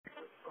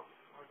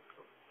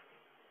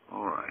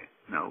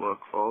Now look,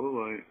 follow the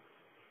light.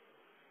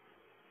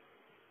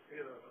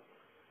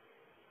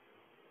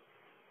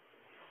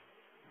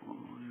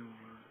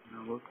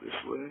 Now look this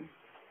way.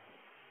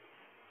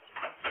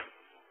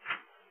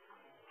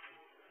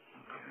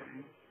 Okay.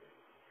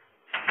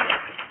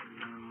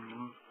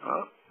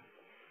 Up.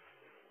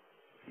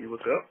 You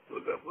look up,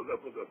 look up, look up,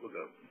 look up, look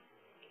up.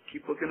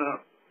 Keep looking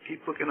up,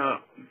 keep looking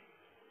up.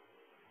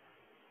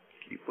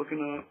 Keep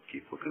looking up,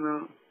 keep looking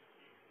up.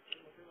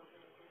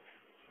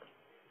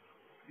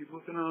 Keep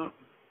looking up.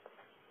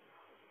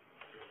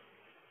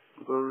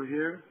 Look over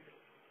here.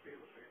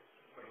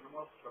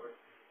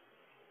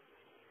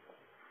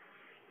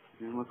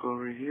 And look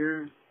over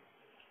here.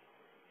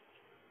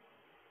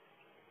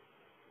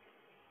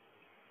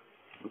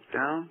 Look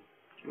down.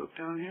 You look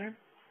down here.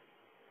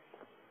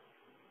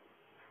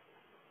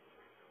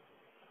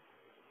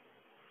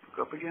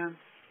 Look up again.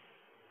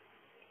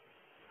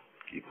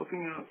 Keep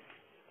looking up.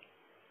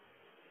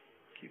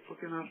 Keep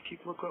looking up.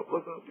 Keep look up.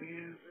 Look up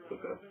again.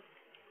 Look up.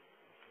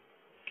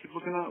 Keep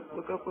looking up.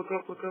 Look up. Look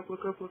up. Look up.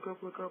 Look up. Look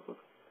up. Look up.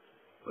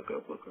 Look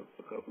up. Look up.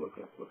 Look up. Look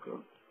up. Look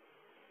up.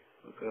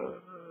 Look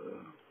up.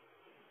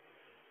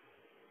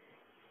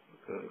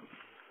 Look up.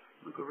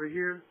 Look over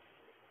here.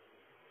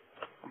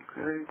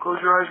 Okay. Close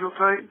your eyes real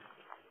tight.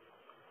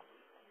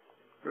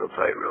 Real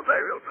tight. Real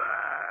tight. Real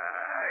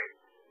tight.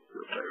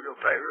 Real tight. Real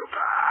tight. Real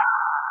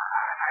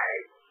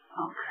tight.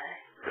 Okay.